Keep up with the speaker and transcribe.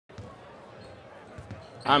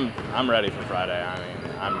I'm ready for Friday.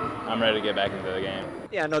 I mean, I'm ready to get back into the game.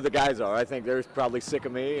 Yeah, I know the guys are. I think they're probably sick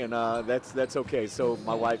of me, and that's okay. So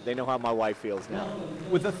my wife, they know how my wife feels now.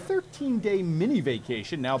 With a 13-day mini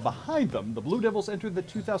vacation now behind them, the Blue Devils entered the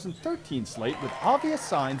 2013 slate with obvious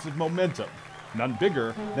signs of momentum. None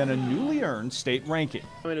bigger than a newly earned state ranking.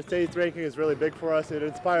 I mean, the state ranking is really big for us. It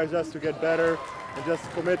inspires us to get better and just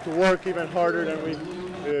commit to work even harder than we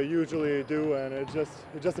usually do, and it's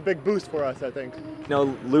just a big boost for us, I think. You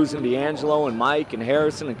know, losing D'Angelo and Mike and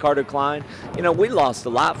Harrison and Carter Klein, you know, we lost a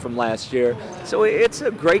lot from last year. So it's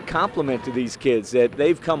a great compliment to these kids that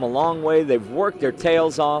they've come a long way, they've worked their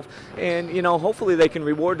tails off, and, you know, hopefully they can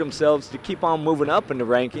reward themselves to keep on moving up in the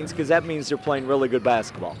rankings, because that means they're playing really good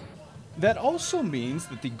basketball. That also means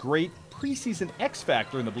that the great preseason X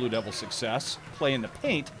factor in the Blue Devils' success, play in the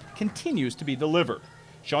paint, continues to be delivered.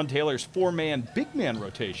 Sean Taylor's four-man big man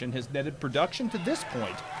rotation has netted production to this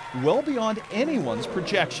point well beyond anyone's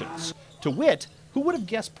projections. To wit, who would have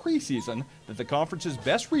guessed preseason that the conference's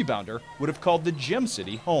best rebounder would have called the Gem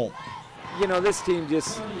City home? You know, this team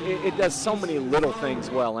just, it does so many little things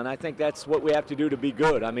well, and I think that's what we have to do to be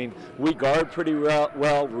good. I mean, we guard pretty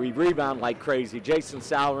well, we rebound like crazy. Jason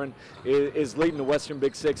Sauron is leading the Western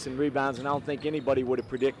Big Six in rebounds, and I don't think anybody would have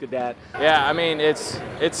predicted that. Yeah, I mean,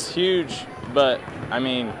 it's huge, but I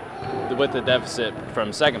mean, with the deficit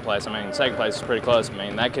from second place, I mean, second place is pretty close. I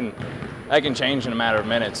mean, that can change in a matter of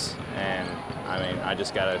minutes, and I mean, I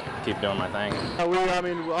just got to keep doing my thing. I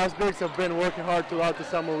mean, us bigs have been working hard throughout the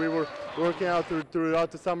summer. We were working out throughout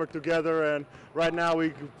the summer together, and right now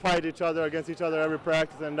we fight each other against each other every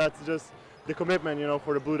practice, and that's just the commitment, you know,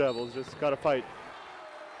 for the Blue Devils. Just got to fight.